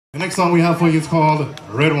The next song we have for you is called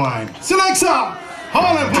Red Wine. Selector!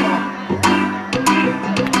 Holland!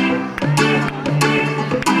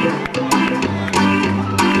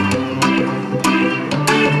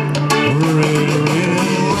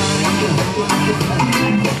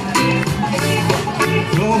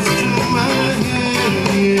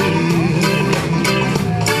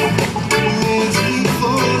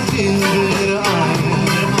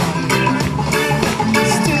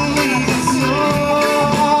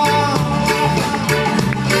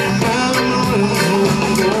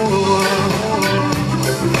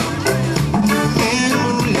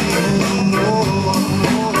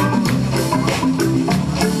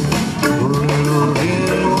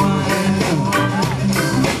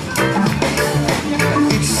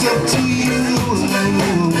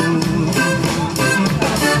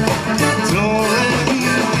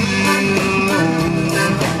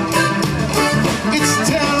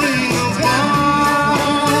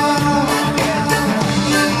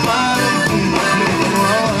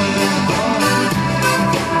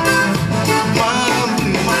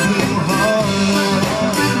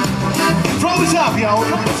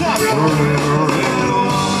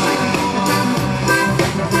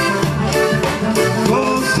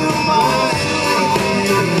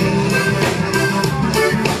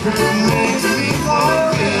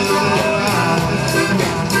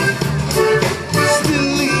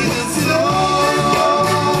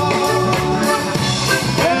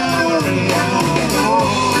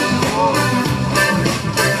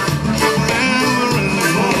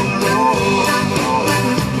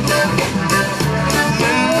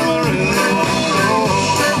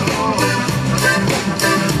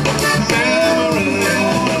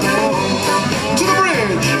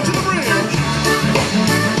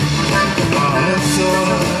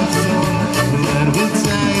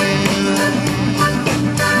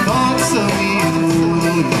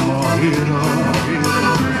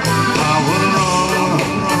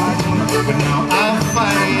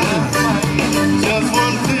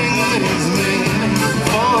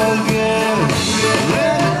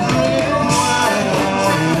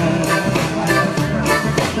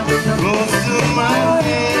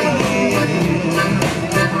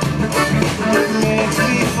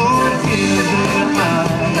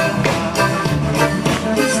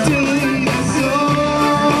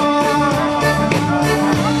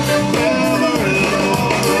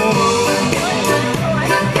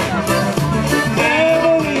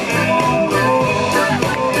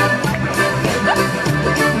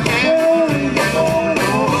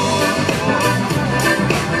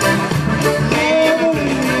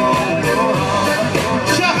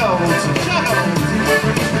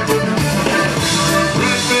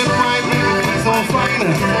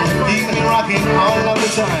 All of the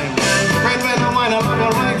time. Red wine, I love you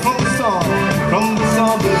right from the start. From the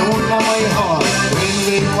start, they don't love my heart.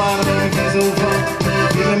 Red wine, I make it so fun.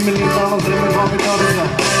 Give $1 million, let me pop it all the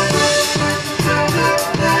time.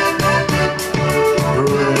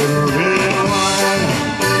 Red wine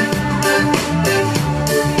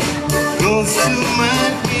goes to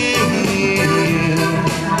my